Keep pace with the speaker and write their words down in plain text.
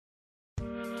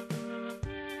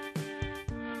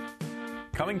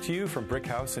Coming to you from Brick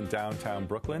House in downtown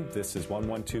Brooklyn, this is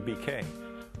 112BK.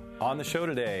 On the show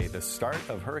today, the start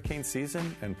of hurricane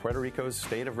season and Puerto Rico's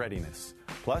state of readiness.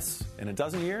 Plus, in a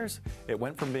dozen years, it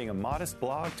went from being a modest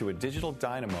blog to a digital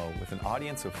dynamo with an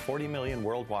audience of 40 million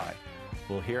worldwide.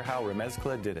 We'll hear how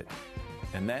Remezcla did it.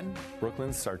 And then,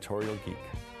 Brooklyn's sartorial geek.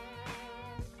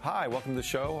 Hi, welcome to the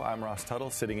show. I'm Ross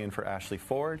Tuttle, sitting in for Ashley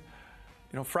Ford.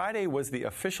 You know, Friday was the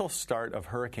official start of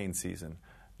hurricane season.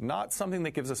 Not something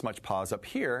that gives us much pause up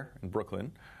here in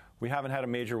Brooklyn. We haven't had a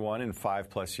major one in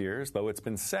 5+ years, though it's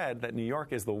been said that New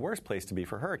York is the worst place to be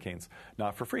for hurricanes,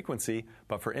 not for frequency,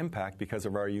 but for impact because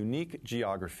of our unique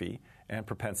geography and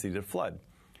propensity to flood.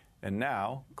 And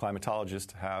now,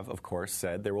 climatologists have, of course,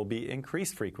 said there will be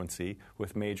increased frequency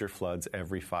with major floods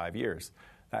every 5 years.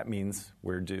 That means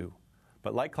we're due.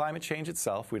 But like climate change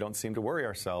itself, we don't seem to worry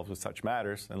ourselves with such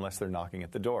matters unless they're knocking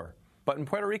at the door. But in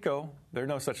Puerto Rico, there are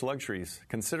no such luxuries,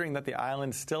 considering that the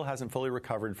island still hasn't fully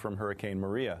recovered from Hurricane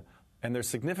Maria, and there's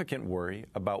significant worry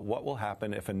about what will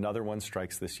happen if another one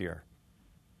strikes this year.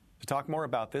 To talk more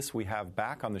about this, we have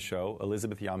back on the show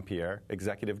Elizabeth Yeampierre,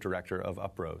 Executive Director of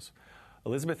UPROSE.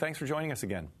 Elizabeth, thanks for joining us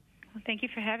again. Well, thank you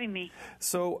for having me.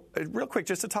 So, real quick,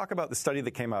 just to talk about the study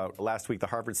that came out last week, the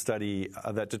Harvard study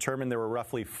that determined there were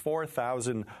roughly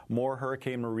 4,000 more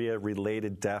Hurricane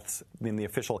Maria-related deaths in the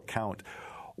official count.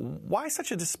 Why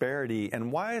such a disparity,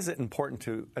 and why is it important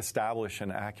to establish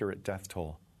an accurate death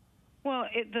toll? Well,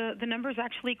 the number is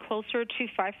actually closer to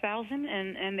 5,000,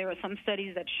 and there are some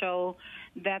studies that show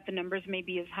that the numbers may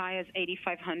be as high as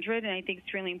 8,500. And I think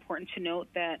it's really important to note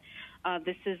that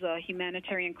this is a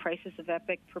humanitarian crisis of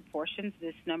epic proportions.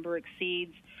 This number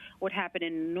exceeds what happened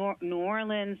in New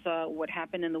Orleans, what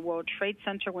happened in the World Trade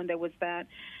Center when there was that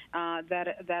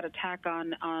attack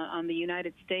on the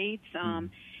United States.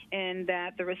 And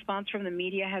that the response from the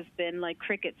media has been like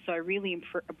crickets. So I really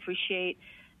appreciate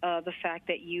the fact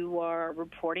that you are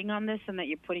reporting on this and that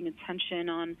you're putting attention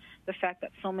on the fact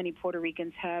that so many Puerto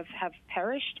Ricans have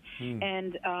perished,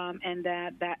 and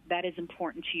that is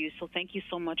important to you. So thank you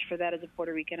so much for that. As a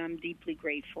Puerto Rican, I'm deeply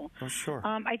grateful. Oh, sure.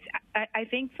 I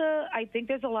think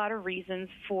there's a lot of reasons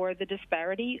for the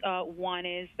disparity. One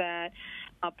is that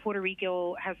Puerto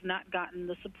Rico has not gotten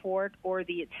the support or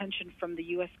the attention from the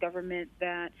U.S. government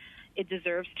that it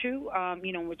deserves to.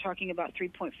 We're talking about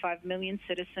 3.5 million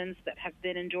citizens that have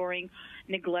been enduring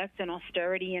neglect and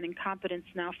austerity and incompetence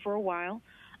now for a while.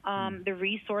 The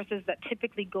resources that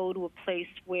typically go to a place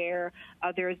where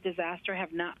there is disaster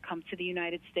have not come to the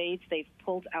United States. They've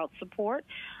pulled out support,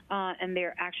 and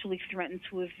they're actually threatened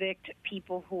to evict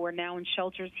people who are now in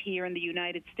shelters here in the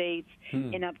United States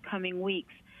in upcoming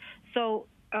weeks. So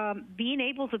being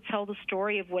able to tell the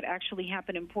story of what actually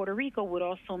happened in Puerto Rico would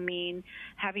also mean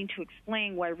having to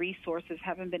explain why resources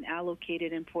haven't been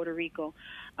allocated in Puerto Rico.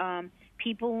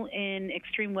 People in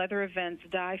extreme weather events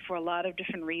die for a lot of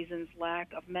different reasons: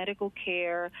 lack of medical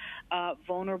care,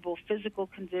 vulnerable physical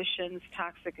conditions,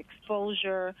 toxic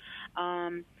exposure,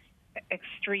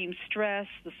 extreme stress.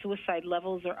 The suicide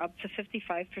levels are up to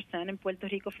 55% in Puerto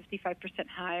Rico, 55%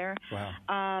 higher.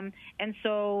 Wow. And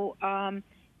so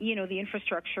the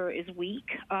infrastructure is weak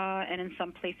and in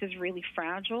some places really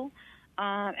fragile.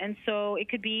 And so it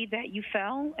could be that you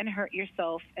fell and hurt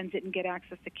yourself and didn't get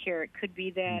access to care. It could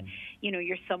be that,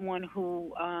 you're someone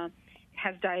who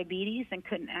has diabetes and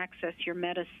couldn't access your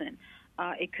medicine.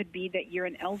 It could be that you're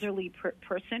an elderly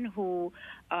person who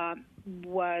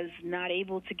was not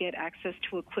able to get access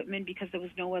to equipment because there was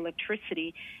no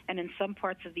electricity. And in some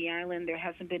parts of the island, there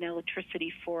hasn't been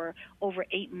electricity for over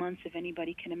 8 months, if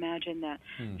anybody can imagine that.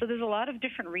 So there's a lot of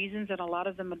different reasons, and a lot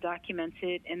of them are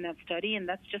documented in that study, and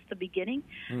that's just the beginning.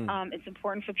 It's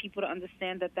important for people to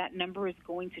understand that number is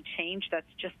going to change.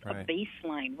 That's just a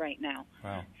baseline right now.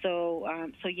 Wow. So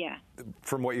yeah.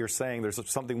 From what you're saying, there's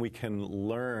something we can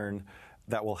learn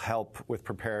that will help with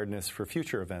preparedness for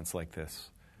future events like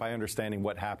this, by understanding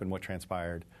what happened, what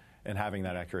transpired, and having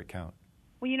that accurate count.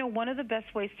 Well, one of the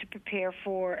best ways to prepare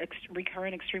for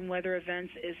recurrent extreme weather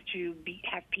events is to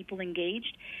have people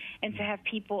engaged and to have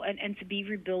people and to be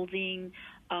rebuilding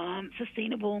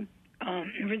sustainable,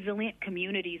 resilient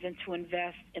communities, and to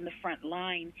invest in the front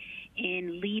line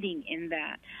in leading in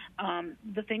that.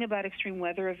 The thing about extreme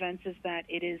weather events is that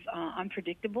it is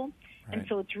unpredictable. Right. And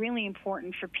so it's really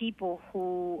important for people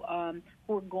who are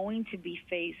going to be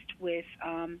faced with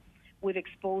with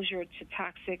exposure to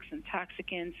toxics and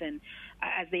toxicants, and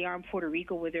as they are in Puerto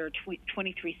Rico, where there are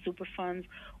 23 Superfunds,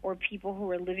 or people who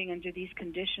are living under these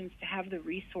conditions, to have the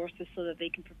resources so that they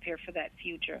can prepare for that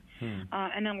future.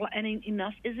 And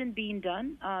enough isn't being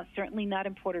done, certainly not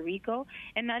in Puerto Rico,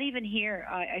 and not even here,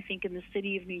 I think, in the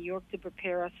city of New York, to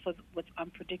prepare us for what's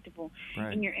unpredictable.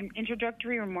 Right. In your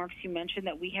introductory remarks, you mentioned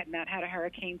that we had not had a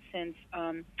hurricane since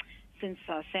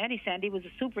Sandy. Sandy was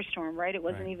a superstorm, right? It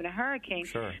wasn't even a hurricane.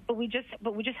 Sure. But we just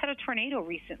had a tornado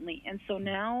recently, and so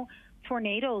now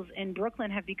tornadoes in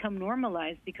Brooklyn have become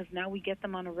normalized because now we get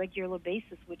them on a regular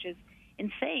basis, which is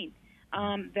insane.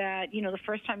 That, the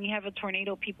first time you have a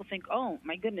tornado, people think, oh,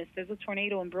 my goodness, there's a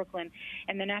tornado in Brooklyn.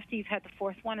 And then after you've had the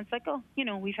fourth one, it's like, oh,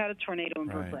 we've had a tornado in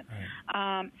Brooklyn.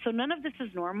 Right. So none of this is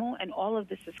normal, and all of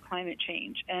this is climate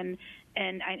change. And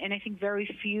I think very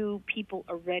few people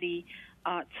are ready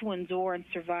to endure and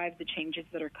survive the changes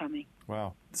that are coming.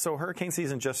 Wow. So hurricane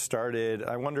season just started.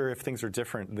 I wonder if things are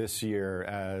different this year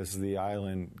as the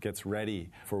island gets ready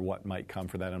for what might come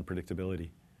for that unpredictability.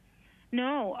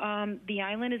 No, the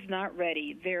island is not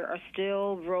ready. There are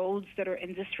still roads that are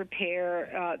in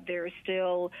disrepair. There are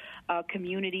still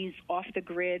communities off the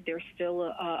grid. There's still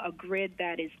a grid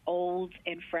that is old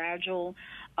and fragile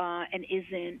and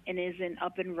isn't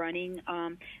up and running.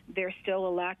 There's still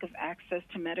a lack of access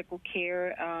to medical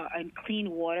care and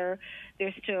clean water.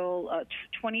 There's still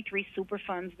 23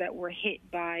 Superfunds that were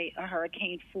hit by a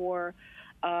Hurricane 4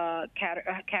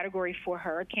 Category 4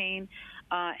 hurricane.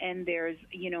 And there's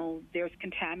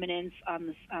contaminants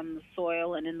on the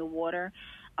soil and in the water.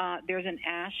 There's an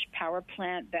ash power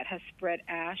plant that has spread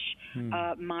ash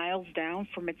miles down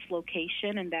from its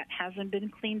location, and that hasn't been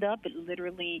cleaned up. It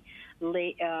literally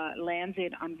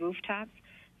landed on rooftops.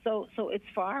 So it's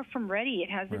far from ready. It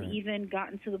hasn't even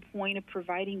gotten to the point of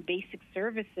providing basic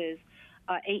services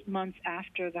 8 months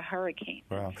after the hurricane.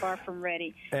 Wow. It's far from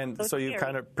ready. And so you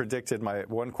kind of predicted my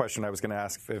one question I was going to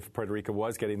ask, if Puerto Rico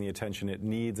was getting the attention it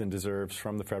needs and deserves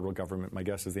from the federal government. My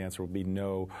guess is the answer will be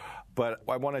no. But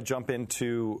I want to jump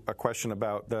into a question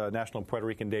about the National Puerto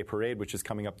Rican Day Parade, which is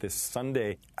coming up this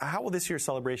Sunday. How will this year's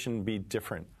celebration be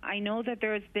different? I know that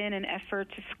there has been an effort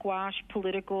to squash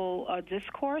political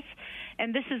discourse,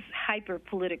 and this is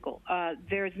hyper-political.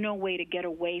 There's no way to get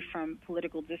away from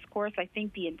political discourse. I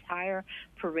think the entire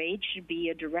parade should be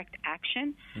a direct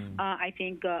action. I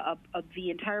think the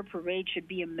entire parade should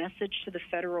be a message to the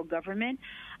federal government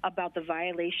about the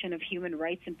violation of human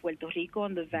rights in Puerto Rico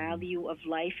and the value of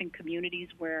life in communities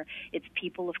where it's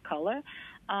people of color.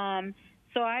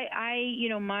 So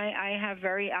I have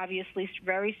very obviously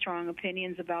very strong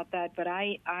opinions about that, but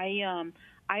I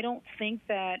don't think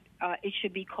that it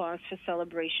should be cause for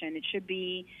celebration. It should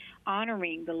be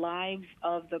honoring the lives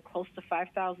of the close to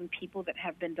 5,000 people that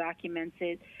have been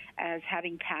documented as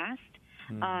having passed,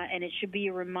 and it should be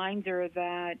a reminder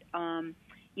that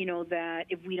that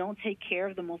if we don't take care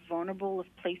of the most vulnerable of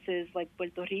places like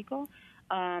Puerto Rico,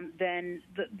 then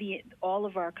all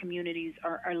of our communities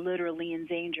are literally in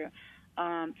danger.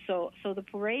 So the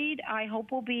parade, I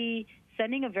hope, will be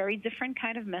sending a very different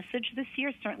kind of message this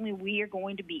year. Certainly we are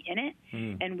going to be in it,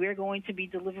 and we're going to be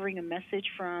delivering a message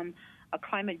from a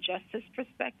climate justice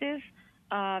perspective,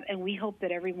 and we hope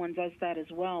that everyone does that as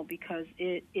well, because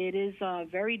it is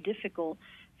very difficult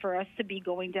for us to be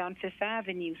going down Fifth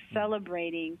Avenue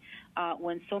celebrating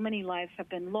when so many lives have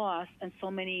been lost and so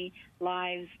many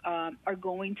lives are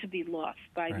going to be lost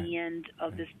by the end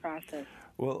of this process.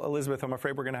 Well, Elizabeth, I'm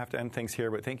afraid we're going to have to end things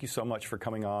here, but thank you so much for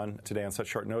coming on today on such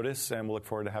short notice, and we'll look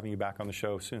forward to having you back on the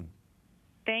show soon.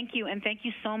 Thank you, and thank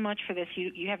you so much for this.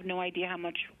 You have no idea how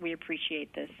much we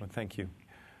appreciate this. Well, thank you.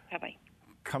 Bye-bye.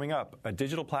 Coming up, a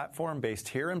digital platform based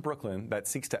here in Brooklyn that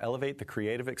seeks to elevate the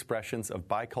creative expressions of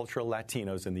bicultural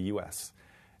Latinos in the U.S.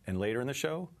 And later in the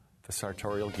show, the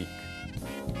sartorial geek.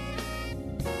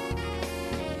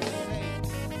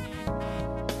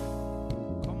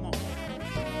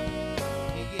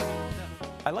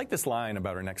 I like this line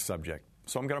about our next subject,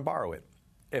 so I'm going to borrow it.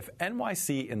 If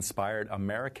NYC-inspired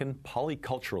American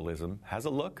polyculturalism has a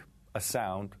look, a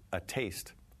sound, a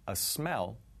taste, a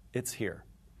smell, it's here.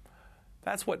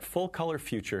 That's what Full Color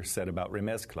Future said about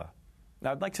Remezcla.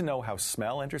 Now, I'd like to know how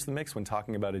smell enters the mix when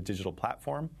talking about a digital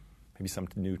platform, maybe some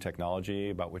new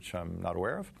technology about which I'm not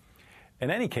aware of.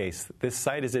 In any case, this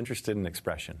site is interested in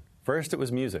expression. First, it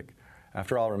was music.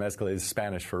 After all, Remezcla is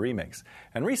Spanish for remix.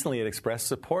 And recently, it expressed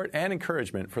support and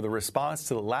encouragement for the response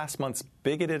to last month's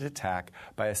bigoted attack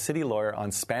by a city lawyer on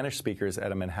Spanish speakers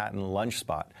at a Manhattan lunch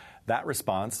spot. That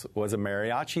response was a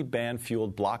mariachi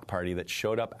band-fueled block party that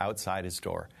showed up outside his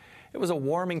door. It was a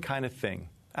warming kind of thing,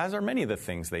 as are many of the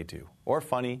things they do, or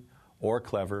funny, or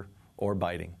clever, or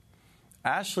biting.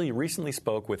 Ashley recently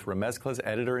spoke with Remezcla's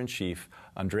editor-in-chief,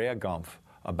 Andrea Gompf,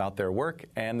 about their work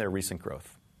and their recent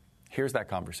growth. Here's that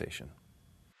conversation.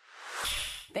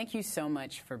 Thank you so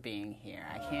much for being here.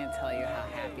 I can't tell you how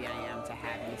happy I am to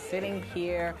have you sitting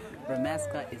here.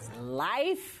 Remezcla is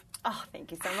life. Oh,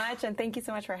 thank you so much, and thank you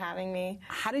so much for having me.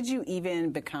 How did you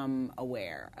even become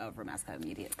aware of Remezcla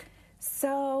immediately?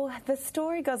 So the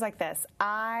story goes like this.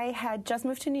 I had just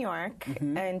moved to New York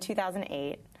in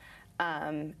 2008.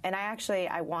 And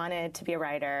I wanted to be a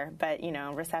writer, but,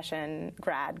 recession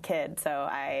grad kid, so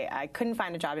I couldn't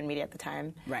find a job in media at the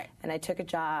time. Right. And I took a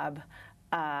job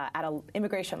at an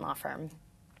immigration law firm.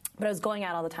 But I was going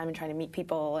out all the time and trying to meet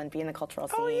people and be in the cultural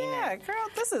scene. Oh, yeah, girl,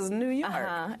 this is New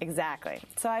York. Exactly.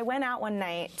 So I went out one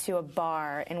night to a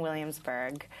bar in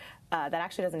Williamsburg that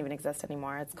actually doesn't even exist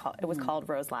anymore. It was called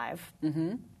Rose Live.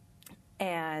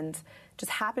 And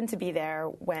just happened to be there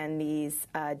when these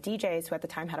DJs, who at the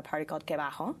time had a party called Que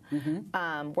Bajo,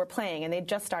 were playing, and they'd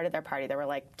just started their party. There were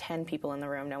like 10 people in the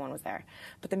room, no one was there.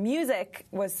 But the music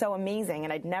was so amazing,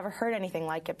 and I'd never heard anything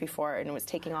like it before, and it was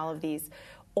taking all of these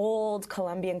old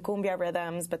Colombian cumbia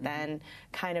rhythms, but then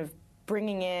kind of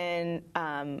bringing in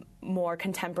more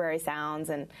contemporary sounds.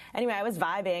 And anyway, I was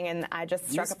vibing, and I just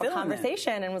struck up a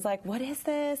conversation and was like, what is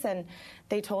this? And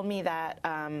they told me that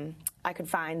I could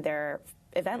find their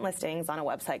event listings on a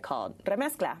website called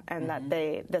Remezcla, and that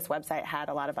this website had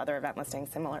a lot of other event listings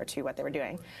similar to what they were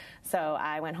doing. So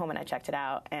I went home and I checked it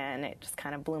out, and it just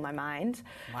kind of blew my mind.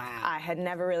 Wow. I had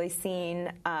never really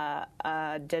seen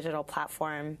a digital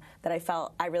platform that I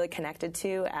felt I really connected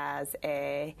to as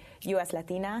a U.S.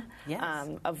 Latina,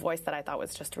 a voice that I thought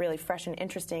was just really fresh and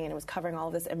interesting, and it was covering all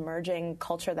of this emerging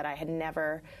culture that I had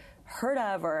never heard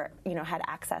of or had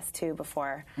access to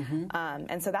before.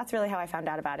 And so that's really how I found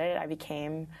out about it. I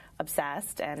became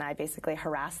obsessed, and I basically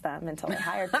harassed them until they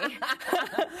hired me.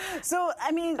 So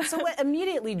what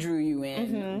immediately drew you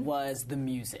in was the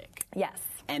music. Yes.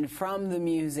 And from the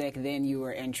music, then you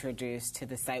were introduced to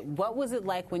the site. What was it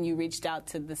like when you reached out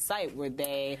to the site? Were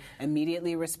they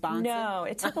immediately responsive? No,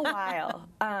 it took a while.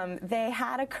 They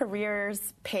had a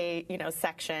careers page,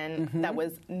 section that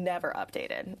was never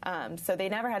updated. So they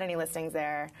never had any listings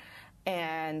there.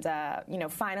 And,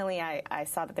 finally I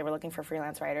saw that they were looking for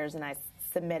freelance writers, and I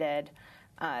submitted.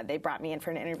 They brought me in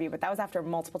for an interview, but that was after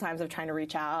multiple times of trying to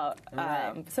reach out.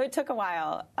 Right. So it took a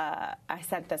while. I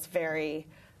sent this very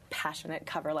passionate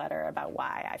cover letter about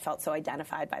why I felt so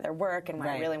identified by their work and why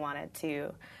I really wanted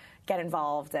to get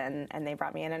involved, and they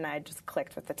brought me in, and I just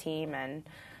clicked with the team, and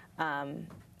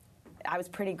I was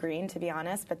pretty green, to be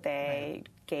honest, but they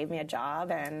gave me a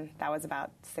job, and that was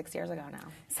about 6 years ago now.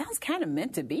 Sounds kind of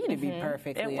meant to be, to be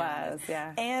perfectly honest. It was,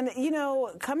 yeah. And,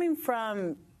 coming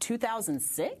from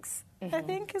 2006, I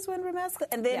think, is when Remezcla,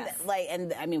 and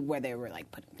then where they were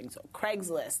putting things on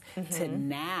Craigslist to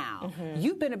now,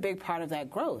 you've been a big part of that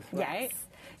growth, right?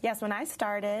 Yes. When I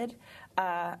started,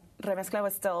 Remezcla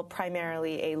was still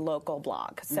primarily a local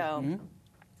blog. So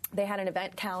they had an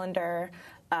event calendar.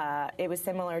 It was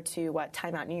similar to what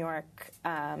Time Out New York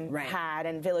had,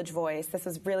 and Village Voice. This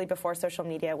was really before social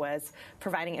media was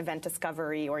providing event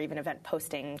discovery or even event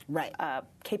posting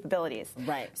capabilities.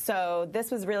 Right. So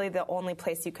this was really the only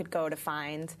place you could go to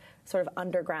find sort of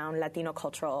underground Latino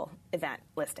cultural event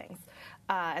listings.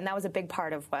 And that was a big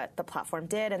part of what the platform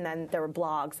did. And then there were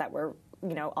blogs that were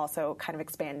also kind of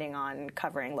expanding on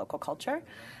covering local culture.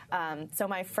 So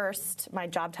my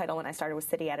job title when I started was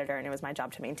city editor, and it was my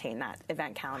job to maintain that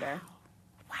event calendar.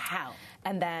 Wow.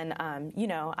 And then,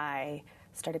 I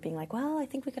started being like, well, I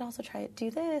think we could also try to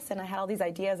do this. And I had all these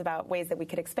ideas about ways that we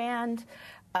could expand.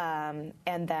 And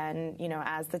then,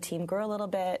 as the team grew a little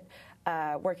bit,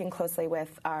 working closely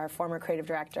with our former creative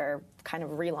director, kind of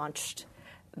relaunched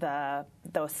the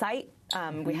site.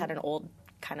 We had an old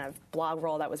kind of blog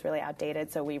roll that was really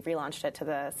outdated, so we relaunched it to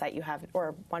the site you have,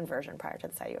 or one version prior to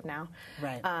the site you have now.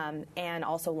 Right. And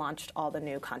also launched all the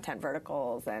new content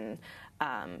verticals, and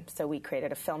so we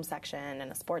created a film section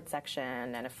and a sports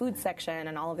section and a food section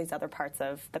and all of these other parts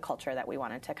of the culture that we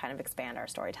wanted to kind of expand our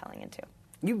storytelling into.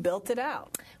 You built it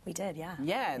out. We did, yeah.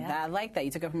 I like that. You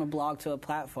took it from a blog to a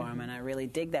platform, and I really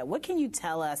dig that. What can you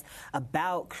tell us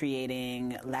about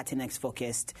creating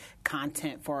Latinx-focused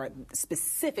content for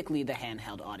specifically the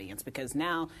handheld audience? Because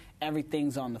now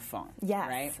everything's on the phone,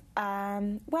 right?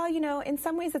 Well, in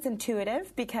some ways it's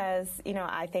intuitive because,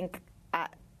 I think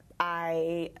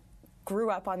I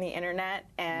grew up on the internet,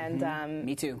 and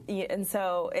me too. And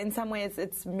so, in some ways,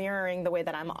 it's mirroring the way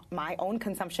that my own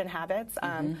consumption habits.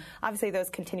 Obviously,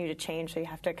 those continue to change, so you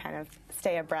have to kind of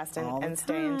stay abreast and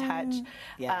stay in touch.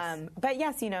 Yes. But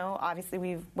yes, obviously,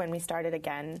 when we started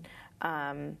again,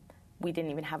 we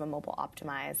didn't even have a mobile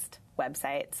optimized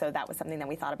website. So that was something that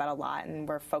we thought about a lot, and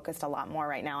we're focused a lot more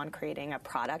right now on creating a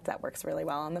product that works really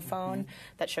well on the phone,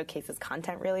 that showcases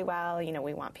content really well. You know,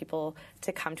 we want people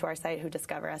to come to our site who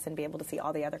discover us and be able to see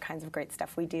all the other kinds of great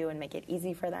stuff we do and make it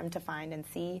easy for them to find and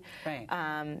see. Right.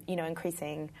 You know,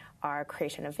 increasing our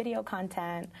creation of video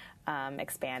content,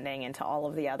 expanding into all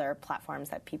of the other platforms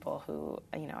that people who,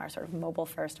 you know, are sort of mobile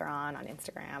first are on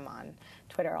Instagram, on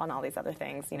Twitter, on all these other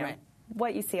things, you know. Right.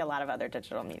 What you see a lot of other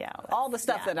digital media outlets. All the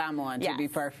stuff that I'm on, to be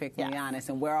perfectly honest,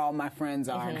 and where all my friends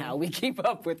are and how we keep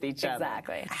up with each other.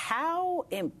 Exactly. How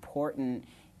important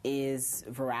is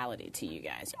virality to you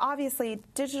guys? Obviously,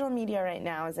 digital media right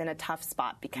now is in a tough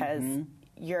spot because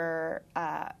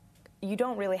you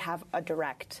don't really have a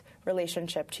direct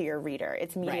relationship to your reader.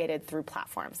 It's mediated through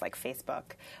platforms like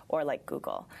Facebook or like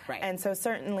Google. Right. And so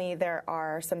certainly there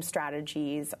are some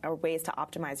strategies or ways to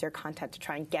optimize your content to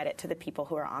try and get it to the people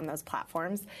who are on those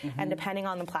platforms. And depending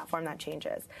on the platform, that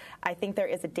changes. I think there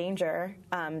is a danger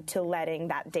to letting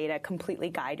that data completely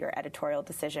guide your editorial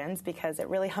decisions because it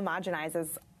really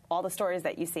homogenizes all the stories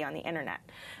that you see on the internet.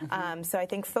 So I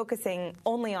think focusing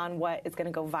only on what is going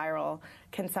to go viral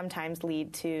can sometimes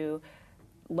lead to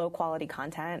low-quality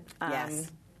content,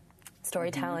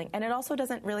 storytelling, and it also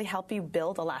doesn't really help you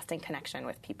build a lasting connection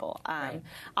with people.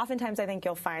 Oftentimes, I think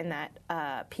you'll find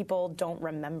that people don't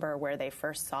remember where they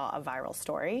first saw a viral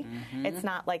story. It's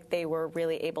not like they were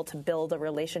really able to build a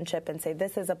relationship and say,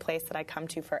 this is a place that I come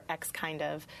to for X kind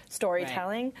of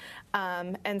storytelling.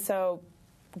 And so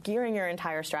gearing your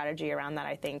entire strategy around that,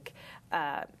 I think,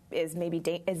 is maybe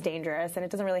is dangerous, and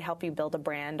it doesn't really help you build a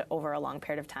brand over a long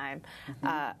period of time.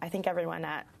 I think everyone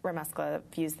at Remezcla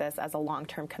views this as a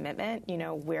long-term commitment. You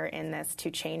know, we're in this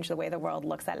to change the way the world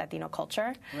looks at Latino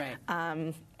culture.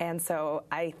 And so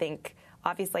I think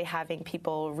obviously having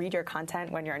people read your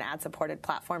content when you're an ad-supported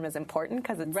platform is important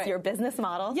because it's your business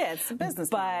model. Yeah, it's a business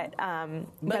model.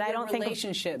 But I don't think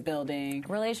relationship building,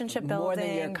 more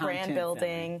than your brand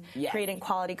building, creating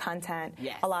quality content,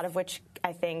 a lot of which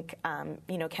I think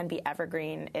you know, can be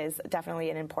evergreen, is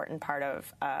definitely an important part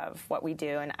of what we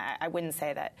do. And I wouldn't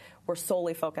say that we're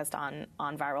solely focused on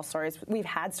viral stories. We've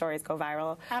had stories go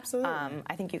viral. Absolutely.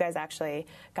 I think you guys actually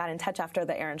got in touch after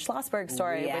the Aaron Schlossberg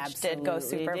story, which did go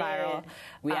super viral.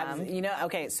 You know,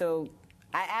 okay, so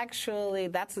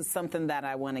that's something that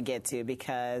I want to get to,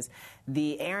 because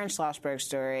the Aaron Schlossberg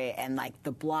story and like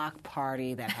the block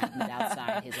party that happened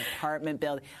outside his apartment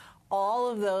building, all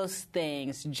of those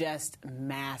things, just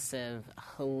massive,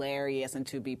 hilarious, and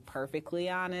to be perfectly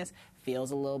honest,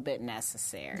 feels a little bit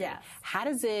necessary. Yes. How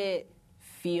does it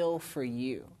feel for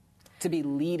you to be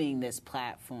leading this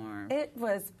platform? It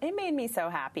made me so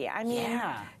happy. I mean,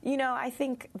 you know, I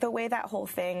think the way that whole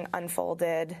thing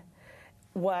unfolded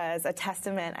was a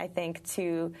testament, I think,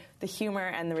 to the humor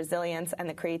and the resilience and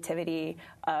the creativity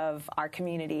of our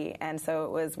community. And so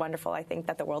it was wonderful, I think,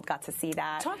 that the world got to see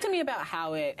that. Talk to me about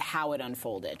how it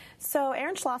unfolded. So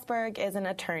Aaron Schlossberg is an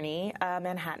attorney, a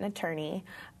Manhattan attorney,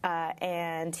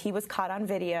 and he was caught on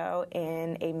video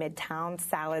in a Midtown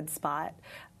salad spot,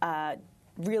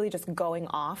 really just going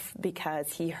off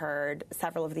because he heard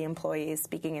several of the employees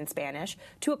speaking in Spanish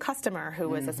to a customer who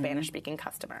was a Spanish-speaking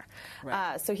customer.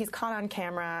 So he's caught on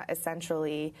camera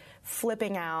essentially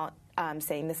flipping out,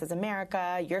 saying, this is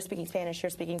America, you're speaking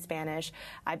Spanish,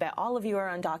 I bet all of you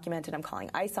are undocumented, I'm calling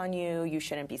ICE on you, you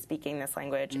shouldn't be speaking this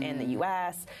language in the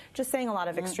U.S., just saying a lot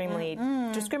of extremely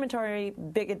discriminatory,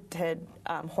 bigoted,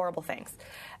 horrible things.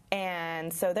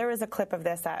 And so there was a clip of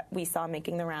this that we saw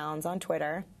making the rounds on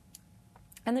Twitter.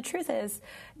 And the truth is,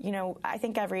 you know, I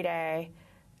think every day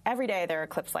there are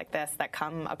clips like this that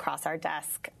come across our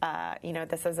desk. You know,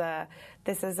 this is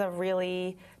a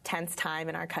really tense time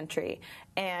in our country.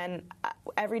 And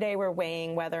every day we're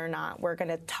weighing whether or not we're going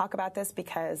to talk about this,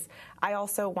 because I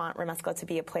also want Remezcla to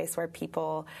be a place where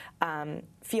people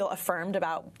feel affirmed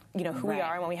about, you know, who we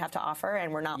are and what we have to offer,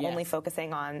 and we're not only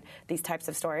focusing on these types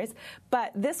of stories.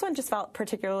 But this one just felt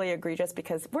particularly egregious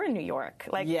because we're in New York.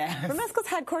 Like, Remezcla's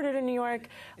headquartered in New York.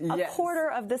 A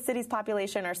quarter of the city's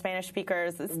population are Spanish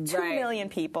speakers. It's 2 million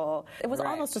people. It was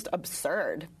almost just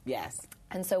absurd.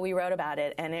 And so we wrote about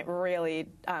it, and it really,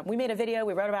 we made a video,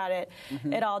 we wrote about it,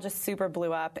 it all just super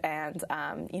blew up, and,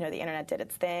 you know, the internet did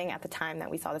its thing. At the time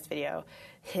that we saw this video,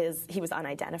 he was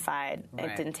unidentified.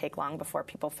 It didn't take long before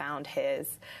people found his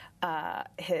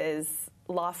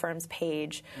law firm's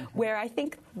page, where I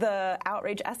think the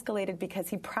outrage escalated because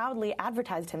he proudly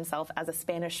advertised himself as a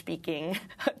Spanish-speaking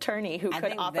attorney who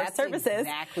could offer services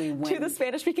to the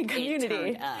Spanish-speaking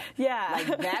community. Yeah,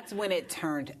 like that's when it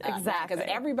turned up. Exactly,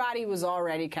 because everybody was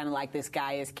already kind of like, this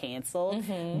guy is canceled.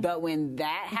 But when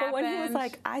that happened, but when he was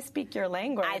like, I speak your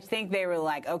language, I think they were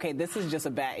like, okay, this is just a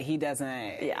bad. He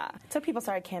doesn't. Yeah. So people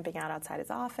started camping out outside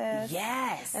his office.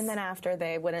 Yes. And then after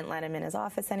they wouldn't let him in his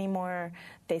office anymore,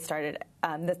 they started.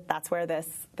 That's where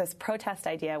this protest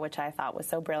idea, which I thought was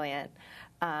so brilliant,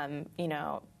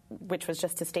 which was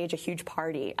just to stage a huge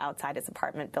party outside his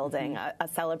apartment building, a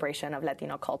celebration of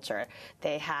Latino culture.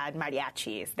 They had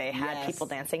mariachis. They had people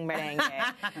dancing merengue.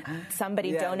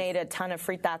 Somebody donated a ton of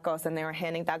free tacos, and they were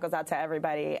handing tacos out to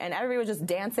everybody. And everybody was just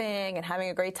dancing and having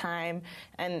a great time.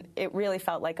 And it really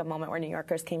felt like a moment where New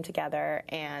Yorkers came together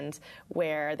and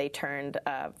where they turned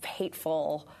a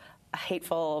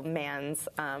hateful man's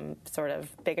sort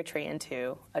of bigotry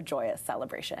into a joyous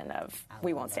celebration of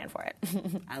we won't stand for it.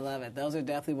 I love it. Those are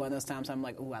definitely one of those times I'm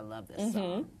like, ooh, I love this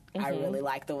song. I really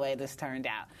like the way this turned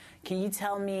out. Can you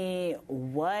tell me,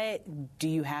 what do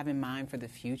you have in mind for the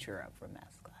future of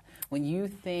Remezcla? When you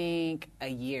think a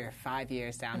year, 5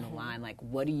 years down the line, like,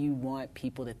 what do you want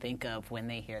people to think of when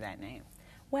they hear that name?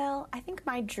 Well, I think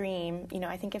my dream,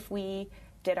 I think if we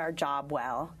did our job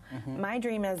well, my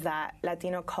dream is that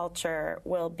Latino culture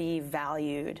will be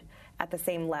valued at the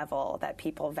same level that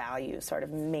people value sort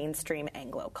of mainstream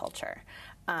Anglo culture.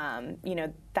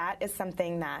 That is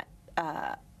something that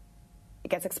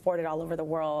gets exported all over the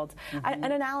world. An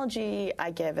analogy I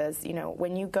give is,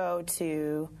 when you go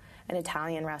to an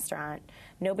Italian restaurant,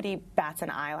 nobody bats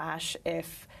an eyelash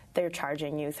if they're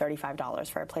charging you $35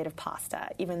 for a plate of pasta,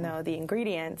 even though the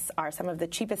ingredients are some of the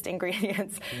cheapest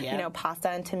ingredients, pasta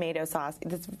and tomato sauce.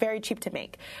 It's very cheap to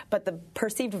make, but the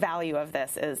perceived value of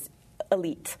this is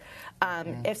elite.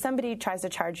 If somebody tries to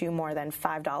charge you more than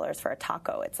 $5 for a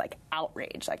taco, it's like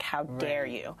outrage, like how dare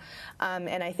you?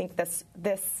 And I think this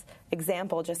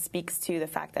example just speaks to the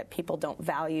fact that people don't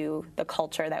value the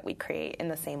culture that we create in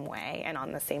the same way and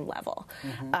on the same level.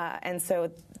 And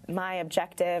so my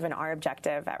objective and our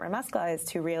objective at Remezcla is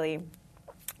to really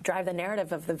drive the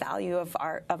narrative of the value of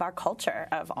our culture,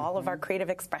 of all of our creative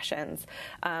expressions,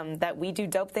 that we do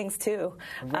dope things too.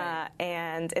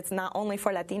 And it's not only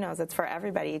for Latinos, it's for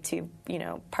everybody to,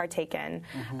 partake in.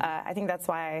 I think that's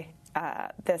why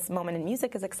this moment in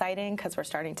music is exciting, because we're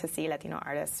starting to see Latino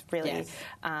artists really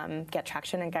get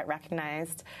traction and get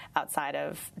recognized outside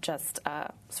of just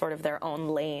sort of their own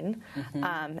lane.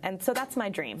 And so that's my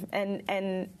dream. And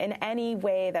in any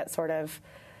way that sort of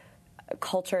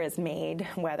culture is made,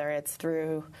 whether it's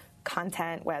through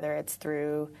content, whether it's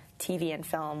through TV and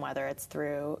film, whether it's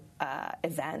through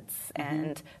events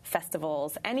and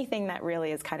festivals, anything that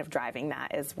really is kind of driving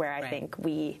that is where I think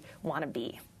we want to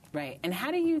be. Right. And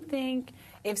how do you think,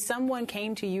 if someone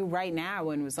came to you right now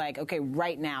and was like, okay,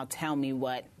 right now, tell me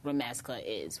what Remezcla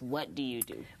is, what do you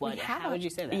do? How would you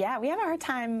say that? Yeah, we have a hard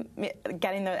time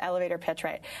getting the elevator pitch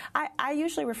right. I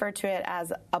usually refer to it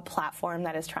as a platform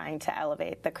that is trying to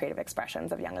elevate the creative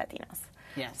expressions of young Latinos.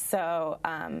 Yes. So,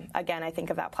 again, I think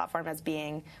of that platform as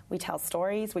being, we tell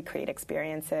stories, we create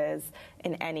experiences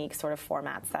in any sort of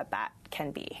formats that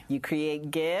can be. You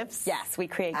create gifts? Yes, we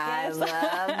create gifts. I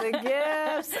love the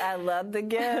gifts. I love the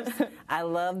gifts. I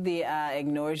love the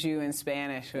ignores you in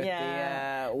Spanish with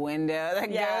the window that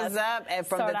goes up and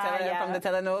from the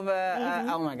telenovela.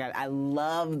 Oh, my God. I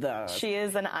love those. She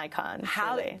is an icon.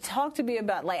 Talk to me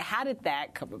about, how did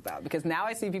that come about? Because now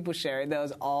I see people sharing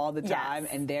those all the time,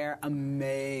 and they're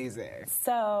amazing.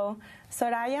 So,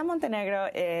 Soraya Montenegro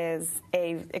is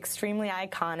a extremely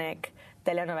iconic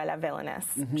telenovela villainess.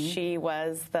 She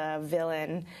was the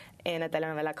villain in a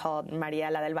telenovela called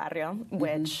María la del Barrio,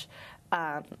 which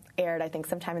aired, I think,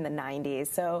 sometime in the 90s.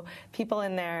 So people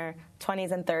in their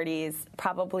 20s and 30s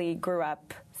probably grew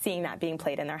up seeing that being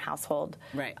played in their household,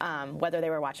 whether they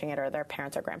were watching it or their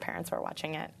parents or grandparents were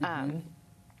watching it.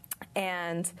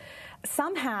 And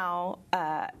somehow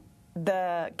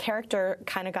the character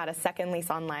kind of got a second lease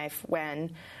on life when,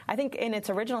 I think in its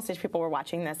original stage, people were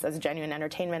watching this as genuine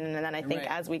entertainment, and then I think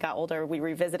as we got older, we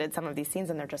revisited some of these scenes,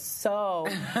 and they're just so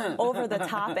over the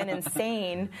top and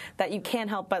insane that you can't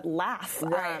help but laugh.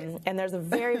 And there's a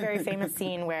very, very famous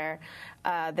scene where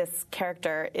this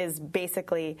character is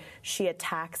basically, she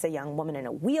attacks a young woman in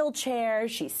a wheelchair,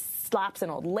 she slaps an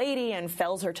old lady and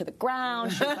fells her to the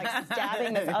ground. She's like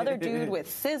stabbing this other dude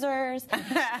with scissors.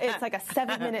 It's like a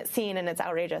 7-minute scene, and it's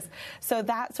outrageous. So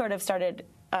that sort of started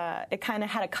it kind of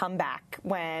had a comeback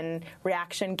when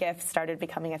reaction GIFs started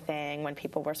becoming a thing, when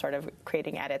people were sort of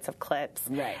creating edits of clips.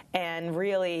 Right. And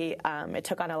really, it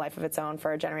took on a life of its own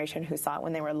for a generation who saw it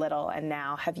when they were little and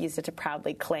now have used it to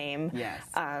proudly claim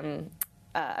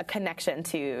a connection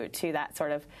to that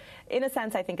sort of, in a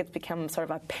sense, I think it's become sort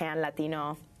of a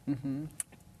pan-Latino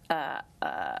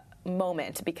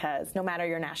moment, because no matter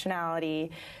your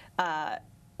nationality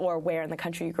or where in the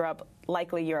country you grew up,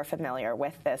 likely you're familiar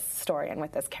with this story and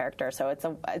with this character. So it's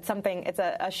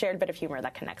a shared bit of humor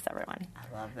that connects everyone.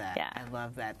 I love that. Yeah. I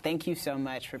love that. Thank you so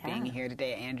much for being here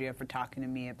today, Andrea, for talking to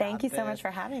me about Thank you so this. much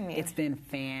for having me. It's been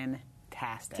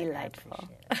fantastic. Delightful.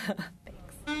 I appreciate it.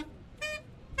 Thanks.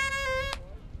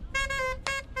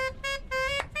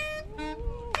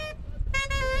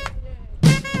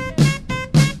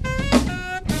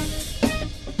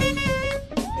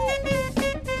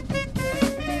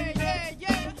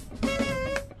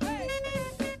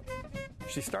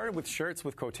 She started with shirts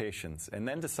with quotations and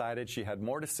then decided she had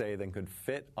more to say than could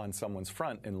fit on someone's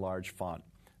front in large font.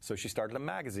 So she started a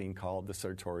magazine called The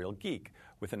Sartorial Geek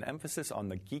with an emphasis on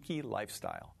the geeky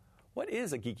lifestyle. What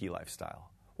is a geeky lifestyle?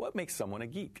 What makes someone a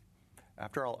geek?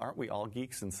 After all, aren't we all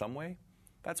geeks in some way?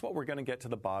 That's what we're going to get to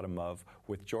the bottom of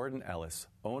with Jordan Ellis,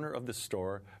 owner of the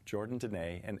store Jordan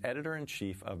Dene and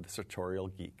editor-in-chief of The Sartorial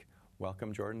Geek.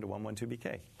 Welcome, Jordan, to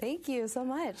 112BK. Thank you so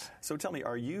much. So tell me,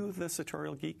 are you the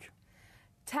Sartorial Geek?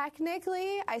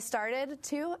 Technically, I started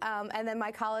to, and then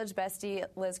my college bestie,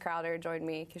 Liz Crowder, joined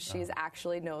me because she's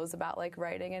actually knows about like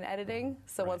writing and editing.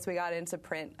 So once we got into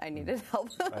print, I needed help.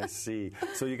 I see.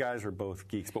 So you guys are both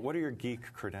geeks, but what are your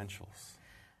geek credentials?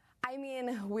 I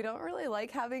mean, we don't really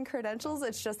like having credentials.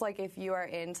 It's just like if you are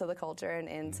into the culture and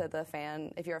into the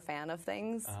fan, if you're a fan of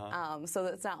things. So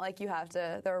it's not like you have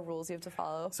to, there are rules you have to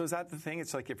follow. So is that the thing?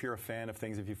 It's like if you're a fan of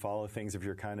things, if you follow things, if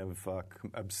you're kind of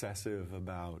obsessive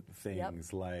about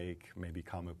things like maybe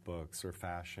comic books or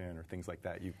fashion or things like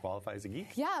that, you qualify as a geek?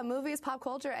 Yeah, movies, pop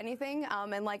culture, anything.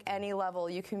 And like any level,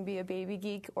 you can be a baby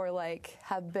geek or like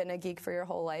have been a geek for your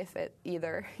whole life.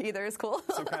 Either is cool.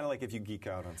 So kind of like if you geek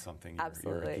out on something,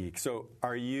 you're a geek. So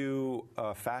are you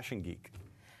a fashion geek?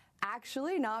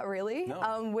 Actually, not really,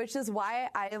 No. Which is why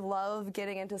I love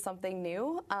getting into something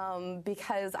new,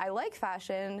 because I like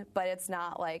fashion, but it's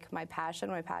not like my passion.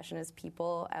 My passion is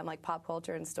people and like pop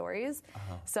culture and stories.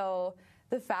 So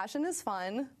the fashion is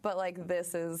fun, but like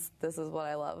this is what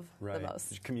I love the most.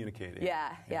 Just communicating.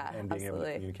 Yeah, and being able to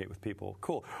absolutely. communicate with people.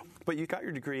 Cool. But you got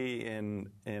your degree in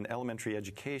elementary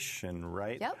education,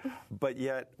 right? Yep. But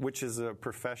yet, which is a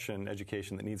profession,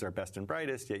 education that needs our best and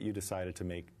brightest, yet you decided to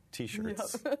make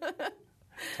T-shirts.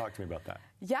 Talk to me about that.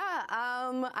 Yeah,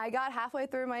 I got halfway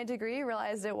through my degree,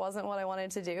 realized it wasn't what I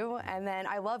wanted to do, and then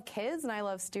I love kids and I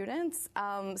love students,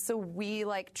 so we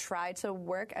like try to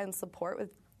work and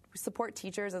support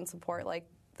teachers and support like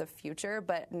the future,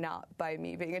 but not by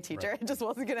me being a teacher. Right. It just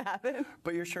wasn't going to happen.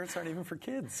 But your shirts aren't even for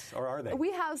kids, or are they?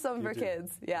 We have some You for do?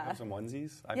 kids. Yeah. You have some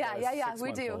onesies? I've Yeah. got a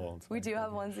We do. 6-month-old. We do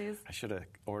have onesies. I should have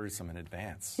ordered some in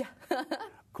advance. Yeah.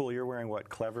 Cool. You're wearing what?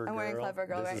 Clever Girl? I'm wearing Clever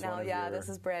Girl This right is now. one of Yeah, your- this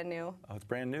is brand new. Oh, it's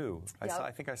brand new. Yep.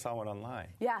 I think I saw one online.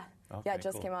 Yeah. Okay, Yeah, it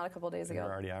just cool. came out a couple days And ago.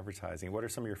 You're already advertising. What are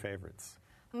some of your favorites?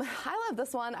 I love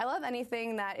this one. I love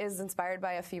anything that is inspired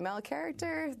by a female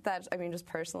character. Just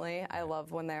personally, I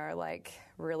love when there are like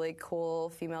really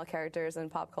cool female characters in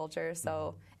pop culture.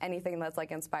 So anything that's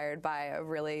like inspired by a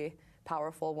really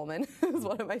powerful woman is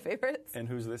one of my favorites. And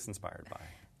who's this inspired by?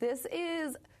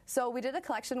 So we did a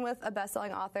collection with a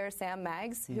best-selling author, Sam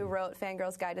Maggs, who wrote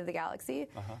Fangirl's Guide to the Galaxy.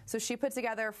 So she put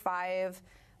together 5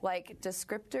 like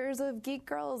descriptors of geek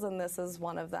girls, and this is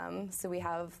one of them. So we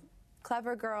have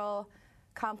Clever Girl,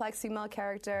 complex female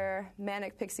character,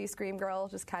 manic pixie scream girl,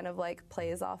 just kind of like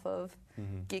plays off of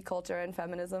geek culture and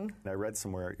feminism. And I read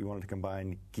somewhere you wanted to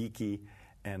combine geeky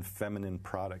and feminine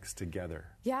products together.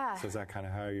 Yeah. So is that kind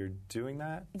of how you're doing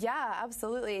that? Yeah,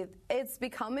 absolutely. It's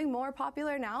becoming more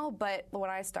popular now, but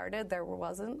when I started, there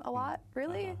wasn't a lot,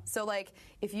 really. So, like,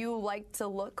 if you like to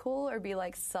look cool or be,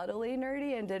 like, subtly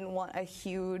nerdy and didn't want a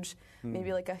huge,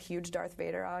 maybe, like, a huge Darth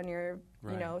Vader on your,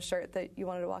 shirt that you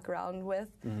wanted to walk around with,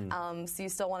 so you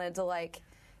still wanted to, like,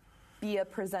 be a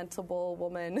presentable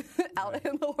woman out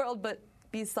in the world, but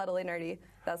be subtly nerdy.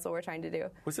 That's what we're trying to do.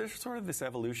 Was there sort of this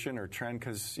evolution or trend?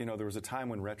 Because, there was a time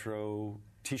when retro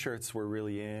T-shirts were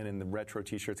really in, and the retro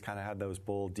T-shirts kind of had those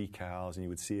bold decals, and you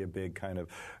would see a big kind of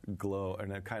glow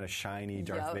and a kind of shiny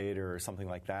Darth Vader or something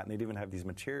like that, and they'd even have these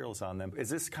materials on them. Is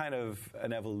this kind of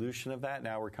an evolution of that?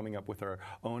 Now we're coming up with our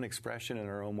own expression in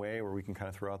our own way where we can kind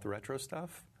of throw out the retro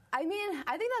stuff? I mean,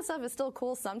 I think that stuff is still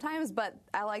cool sometimes, but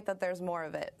I like that there's more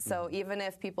of it. So even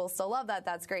if people still love that,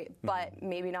 that's great. But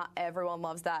maybe not everyone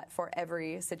loves that for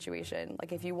every situation.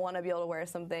 Like if you want to be able to wear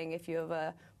something, if you have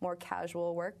a more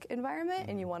casual work environment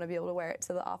and you want to be able to wear it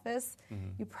to the office,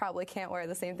 you probably can't wear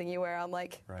the same thing you wear on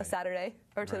like a Saturday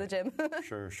or to the gym.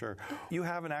 Sure. You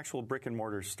have an actual brick and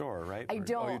mortar store, right? I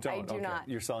don't. Oh, you don't? I do not.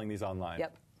 You're selling these online.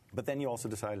 Yep. But then you also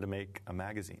decided to make a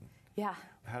magazine. Yeah.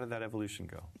 How did that evolution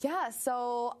go? Yeah,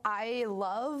 so I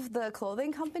love the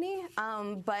clothing company,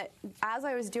 but as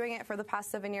I was doing it for the past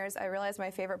 7 years, I realized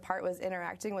my favorite part was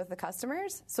interacting with the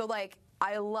customers. So like,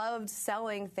 I loved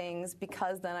selling things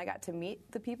because then I got to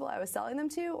meet the people I was selling them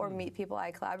to or meet people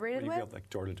I collaborated with. You go like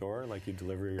door to door, like you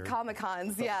deliver your...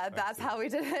 Comic-Cons, yeah, that's how we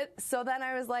did it. So then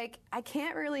I was like, I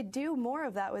can't really do more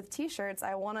of that with T-shirts.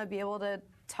 I want to be able to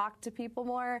talk to people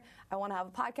more. I want to have a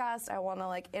podcast. I want to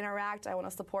like interact. I want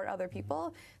to support other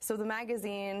people. So the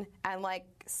magazine and like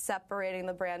separating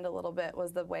the brand a little bit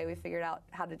was the way we figured out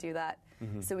how to do that.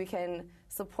 So we can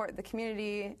support the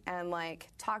community and like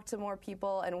talk to more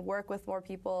people and work with more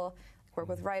people, work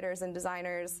with writers and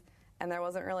designers. And there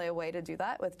wasn't really a way to do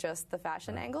that with just the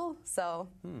fashion angle. So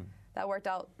that worked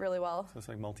out really well. So it's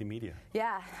like multimedia.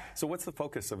 Yeah. So what's the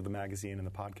focus of the magazine and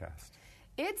the podcast?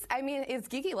 It's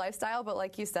geeky lifestyle, but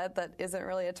like you said, that isn't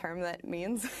really a term that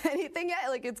means anything yet.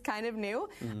 Like, it's kind of new.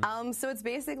 So it's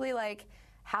basically like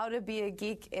how to be a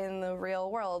geek in the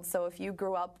real world. So if you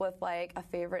grew up with like a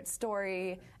favorite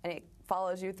story and it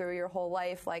follows you through your whole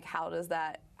life, like how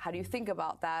do you think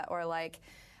about that? Or like,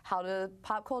 how do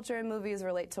pop culture and movies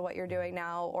relate to what you're doing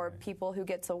now? Or people who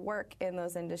get to work in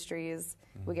those industries,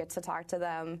 we get to talk to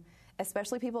them.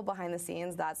 Especially people behind the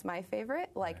scenes, that's my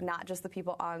favorite. Like, not just the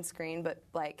people on screen, but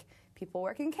like people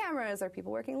working cameras or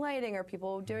people working lighting or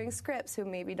people doing scripts who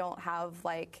maybe don't have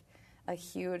like a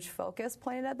huge focus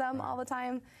pointed at them all the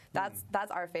time. That's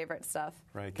our favorite stuff.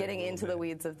 Right, getting into the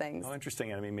weeds of things. Oh,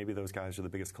 interesting. I mean, maybe those guys are the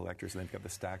biggest collectors, and they've got the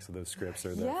stacks of those scripts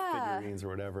or the figurines or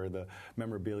whatever, the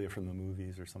memorabilia from the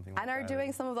movies or something like that. And are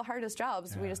doing some of the hardest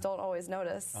jobs. We just don't always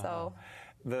notice. So.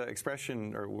 The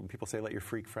expression, or when people say "let your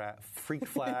freak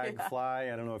flag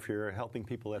fly," I don't know if you're helping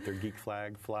people let their geek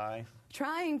flag fly.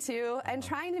 Trying to, and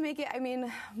trying to make it, I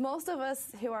mean, most of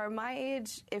us who are my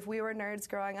age, if we were nerds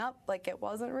growing up, like, it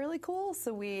wasn't really cool,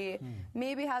 so we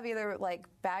maybe have either, like,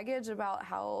 baggage about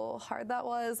how hard that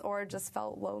was, or just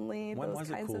felt lonely, when those was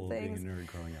kinds it cool of things. Being a nerd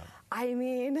growing up? I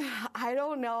mean, I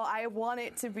don't know. I want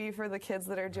it to be for the kids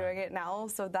that are doing it now,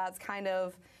 so that's kind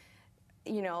of,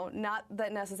 you know, not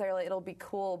that necessarily it'll be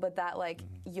cool, but that, like,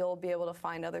 you'll be able to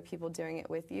find other people doing it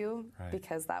with you,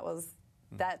 because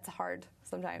that's hard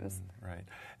sometimes. Right.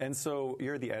 And so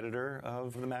you're the editor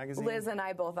of the magazine? Liz and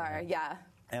I both are, yeah.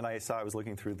 And I was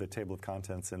looking through the table of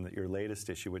contents in your latest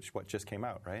issue, which just came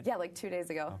out, right? Yeah, like 2 days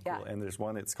ago. Oh, cool. Yeah. And there's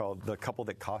one, it's called The Couple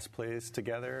That Cosplays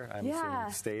Together. I'm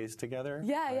assuming stays together.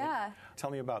 Yeah, right? yeah. Tell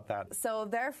me about that. So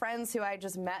they're friends who I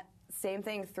just met. Same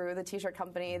thing through the T-shirt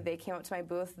company. They came up to my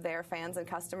booth. They're fans and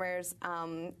customers,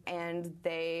 and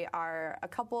they are a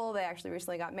couple. They actually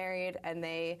recently got married, and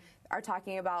they are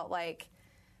talking about, like,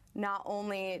 not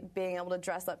only being able to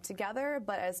dress up together,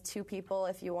 but as two people,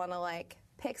 if you want to, like,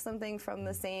 pick something from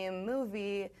the same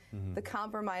movie, the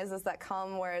compromises that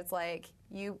come where it's like,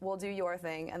 we'll do your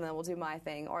thing and then we'll do my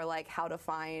thing, or like how to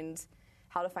find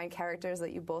characters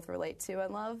that you both relate to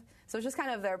and love. So it's just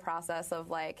kind of their process of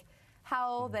like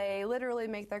how they literally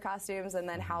make their costumes, and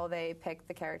then how they pick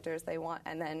the characters they want,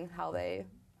 and then how they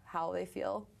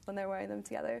feel when they're wearing them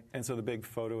together. And so the big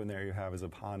photo in there you have is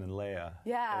of Han and Leia.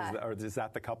 Yeah. Is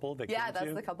that the couple that came to you? Yeah,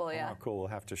 that's the couple, yeah. Oh, cool. We'll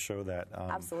have to show that.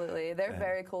 Absolutely. They're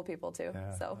very cool people, too.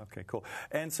 Yeah. So. Okay, cool.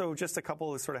 And so just a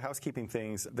couple of sort of housekeeping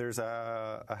things. There's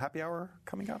a happy hour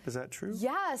coming up. Is that true?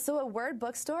 Yeah. So at Word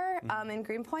Bookstore in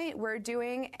Greenpoint, we're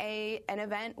doing an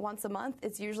event once a month.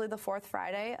 It's usually the fourth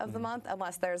Friday of the month,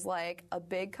 unless there's like a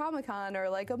big Comic-Con or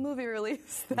like a movie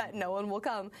release that no one will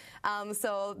come.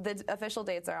 So the official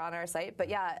dates are on our site. But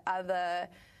yeah,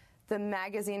 the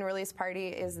magazine release party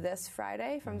is this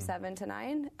Friday from 7 to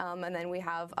 9, and then we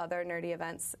have other nerdy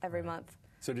events every month.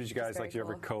 So did you guys, very do you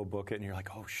ever cool. co-book it and you're like,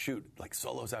 oh shoot, like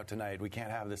Solo's out tonight, we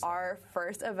can't have this. Our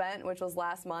first event, which was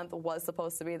last month, was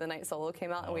supposed to be the night Solo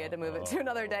came out, and we had to move it to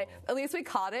another day. At least we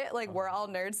caught it. Like, we're all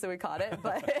nerds, so we caught it,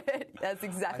 but that's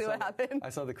exactly what happened. I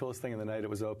saw the coolest thing in the night. It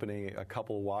was opening, a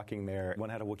couple walking there. One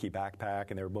had a Wookiee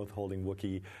backpack, and they were both holding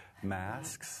Wookiee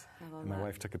masks. And my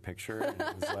wife took a picture, and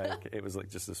it was like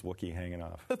just this Wookiee hanging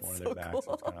off one of their backs. Cool.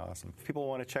 So it's kind of awesome. If people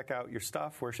want to check out your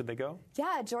stuff, where should they go?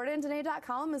 Yeah,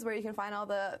 JordanDenae.com is where you can find all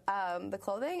the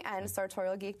clothing, and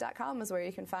sartorialgeek.com is where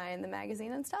you can find the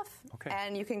magazine and stuff. Okay.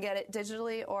 And you can get it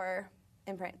digitally or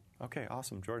in print. Okay,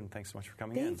 awesome. Jordan, thanks so much for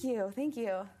coming in. Thank you. Thank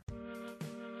you.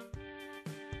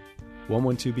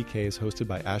 112BK is hosted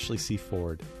by Ashley C.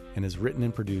 Ford and is written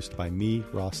and produced by me,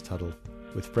 Ross Tuttle,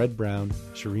 with Fred Brown,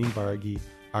 Shireen Bargi,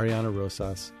 Ariana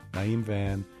Rosas, Naeem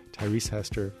Van, Tyrese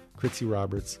Hester, Kritzy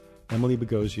Roberts, Emily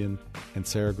Bogosian, and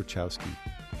Sarah Grachowski.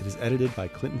 It is edited by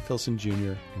Clinton Filson Jr.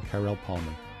 and Kyrell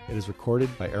Palmer. It is recorded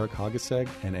by Eric Hogaseg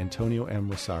and Antonio M.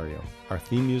 Rosario. Our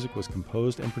theme music was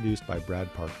composed and produced by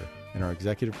Brad Parker, and our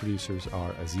executive producers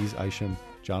are Aziz Isham,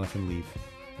 Jonathan Leaf,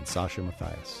 and Sasha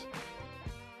Matthias.